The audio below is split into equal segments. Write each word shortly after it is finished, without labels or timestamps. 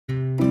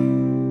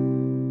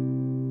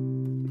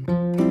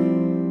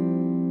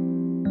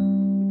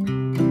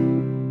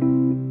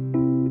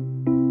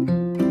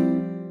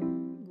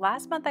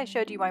Last month I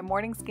showed you my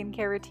morning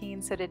skincare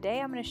routine, so today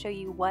I'm going to show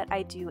you what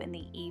I do in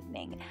the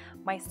evening.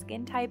 My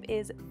skin type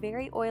is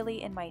very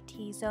oily in my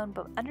T-zone,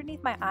 but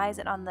underneath my eyes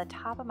and on the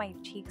top of my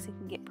cheeks it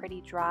can get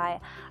pretty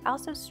dry. I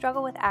also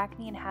struggle with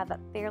acne and have a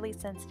fairly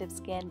sensitive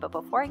skin, but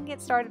before I can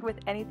get started with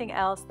anything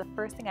else, the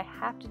first thing I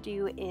have to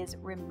do is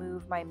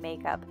remove my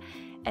makeup.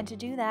 And to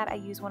do that, I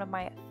use one of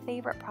my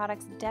favorite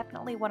products,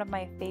 definitely one of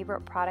my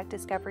favorite product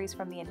discoveries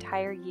from the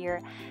entire year,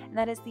 and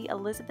that is the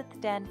Elizabeth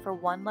Den for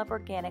One Love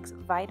Organics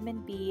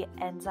Vitamin B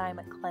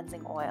Enzyme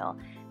Cleansing Oil.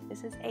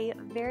 This is a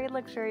very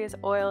luxurious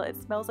oil.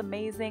 It smells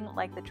amazing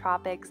like the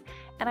tropics,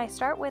 and I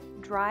start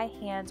with dry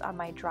hands on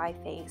my dry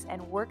face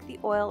and work the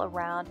oil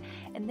around,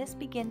 and this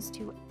begins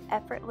to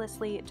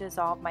effortlessly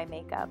dissolve my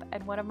makeup.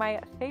 And one of my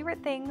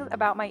favorite things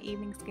about my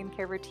evening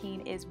skincare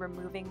routine is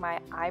removing my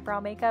eyebrow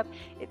makeup.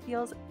 It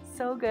feels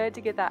so good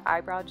to get that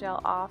eyebrow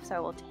gel off, so I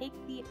will take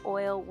the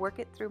oil, work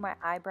it through my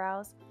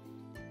eyebrows.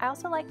 I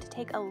also like to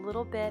take a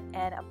little bit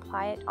and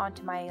apply it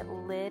onto my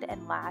lid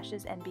and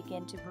lashes and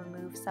begin to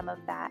remove some of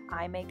that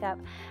eye makeup.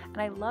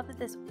 And I love that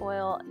this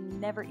oil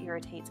never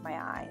irritates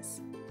my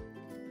eyes.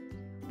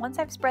 Once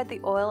I've spread the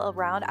oil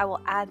around, I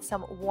will add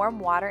some warm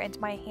water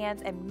into my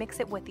hands and mix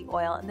it with the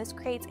oil, and this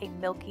creates a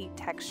milky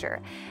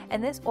texture.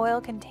 And this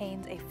oil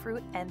contains a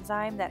fruit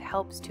enzyme that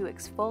helps to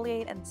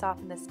exfoliate and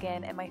soften the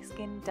skin, and my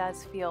skin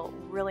does feel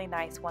really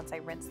nice once I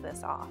rinse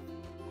this off.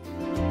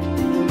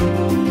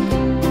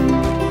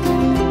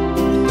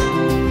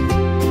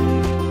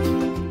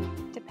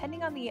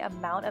 Depending on the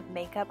amount of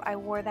makeup I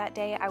wore that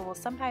day, I will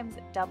sometimes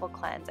double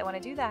cleanse. And when I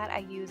do that, I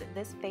use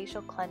this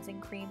facial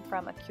cleansing cream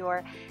from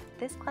Acure.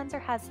 This cleanser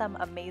has some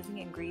amazing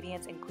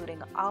ingredients,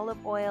 including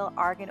olive oil,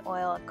 argan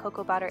oil, and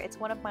cocoa butter. It's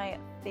one of my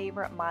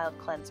favorite mild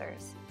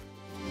cleansers.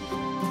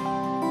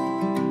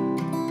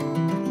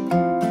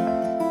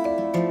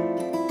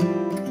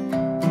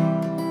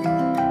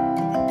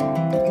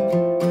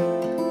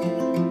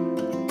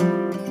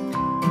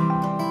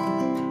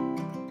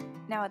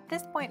 Now at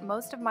this point,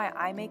 most of my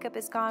eye makeup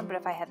is gone, but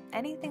if I have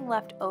anything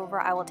left over,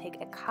 I will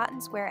take a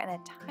cotton square and a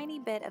tiny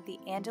bit of the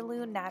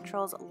Andalou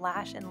Naturals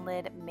Lash and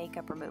Lid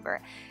Makeup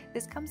Remover.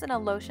 This comes in a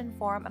lotion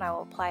form, and I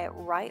will apply it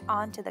right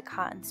onto the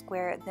cotton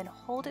square, then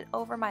hold it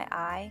over my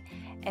eye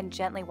and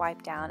gently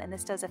wipe down. And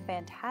this does a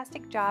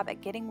fantastic job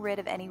at getting rid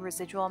of any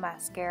residual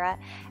mascara,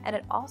 and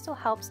it also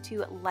helps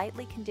to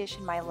lightly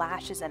condition my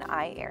lashes and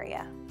eye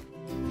area.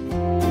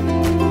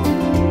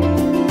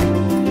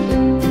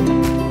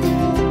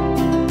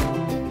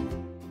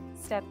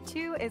 Step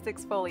 2 is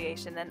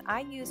exfoliation, and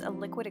I use a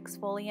liquid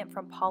exfoliant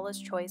from Paula's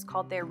Choice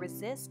called their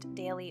Resist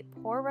Daily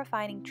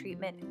Pore-Refining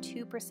Treatment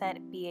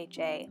 2%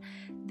 BHA.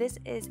 This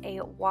is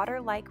a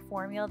water-like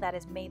formula that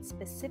is made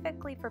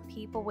specifically for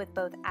people with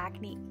both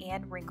acne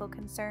and wrinkle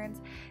concerns.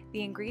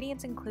 The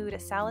ingredients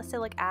include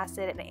salicylic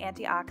acid and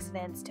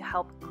antioxidants to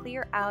help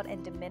clear out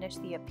and diminish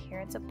the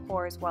appearance of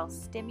pores while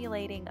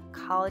stimulating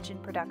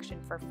collagen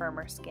production for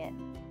firmer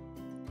skin.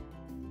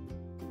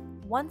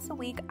 Once a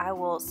week, I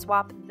will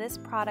swap this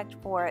product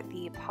for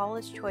the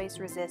Paula's Choice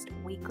Resist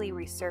Weekly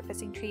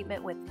Resurfacing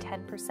Treatment with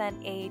 10%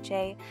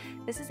 AHA.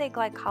 This is a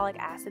glycolic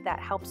acid that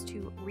helps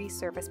to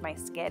resurface my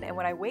skin, and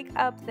when I wake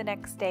up the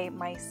next day,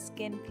 my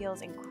skin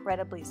feels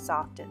incredibly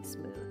soft and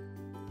smooth.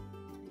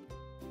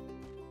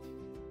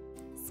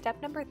 Step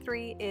number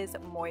 3 is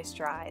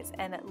moisturize,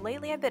 and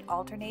lately I've been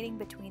alternating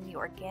between the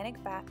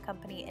Organic Bath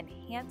Company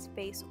Enhanced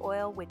Face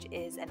Oil, which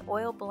is an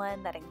oil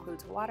blend that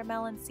includes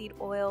watermelon seed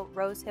oil,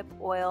 rosehip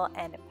oil,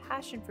 and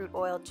passion fruit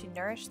oil to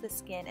nourish the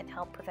skin and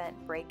help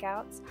prevent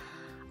breakouts.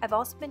 I've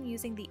also been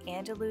using the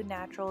Andalou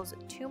Naturals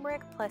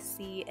Turmeric Plus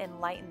C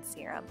Enlightened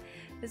Serum.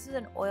 This is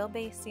an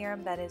oil-based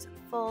serum that is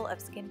full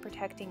of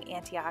skin-protecting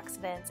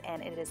antioxidants,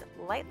 and it is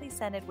lightly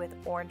scented with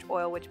orange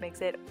oil, which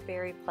makes it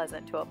very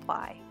pleasant to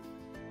apply.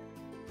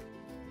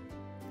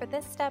 For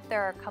this step,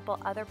 there are a couple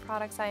other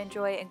products I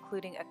enjoy,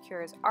 including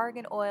Acure's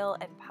Argan Oil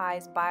and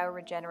Pie's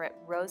Bioregenerate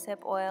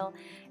Rosehip Oil,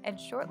 and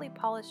shortly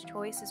Paula's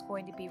Choice is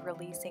going to be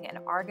releasing an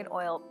argan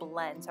oil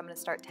blend, so I'm going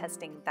to start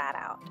testing that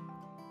out.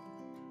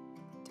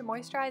 To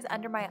moisturize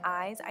under my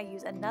eyes, I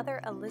use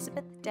another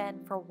Elizabeth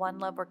Den for One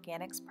Love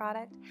Organics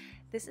product.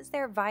 This is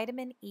their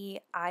Vitamin E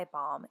Eye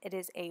Balm. It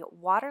is a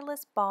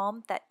waterless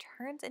balm that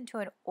turns into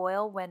an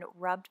oil when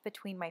rubbed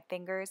between my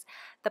fingers.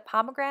 The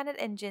pomegranate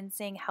and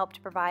ginseng help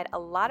to provide a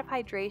lot of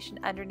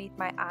hydration underneath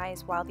my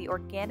eyes, while the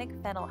organic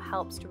fennel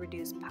helps to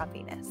reduce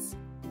puffiness.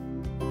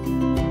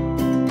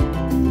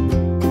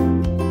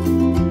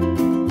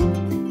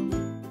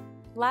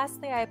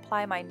 Lastly, I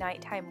apply my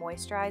nighttime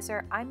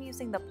moisturizer. I'm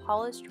using the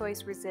Paula's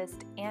Choice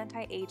Resist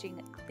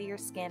Anti-Aging Clear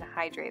Skin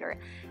Hydrator,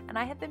 and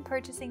I have been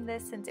purchasing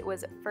this since it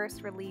was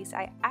first released.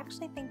 I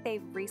actually think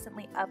they've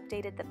recently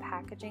updated the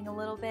packaging a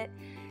little bit.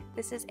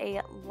 This is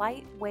a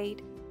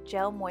lightweight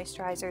gel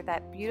moisturizer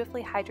that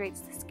beautifully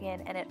hydrates the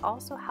skin, and it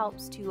also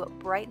helps to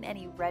brighten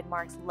any red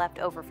marks left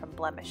over from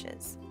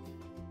blemishes.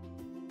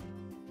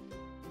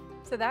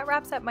 So that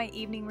wraps up my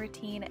evening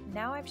routine.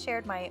 Now I've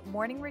shared my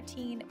morning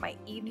routine, my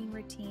evening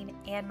routine,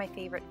 and my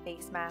favorite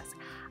face mask.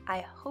 I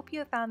hope you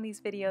have found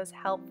these videos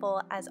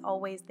helpful. As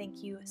always,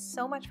 thank you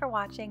so much for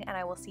watching, and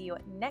I will see you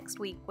next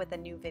week with a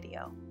new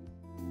video.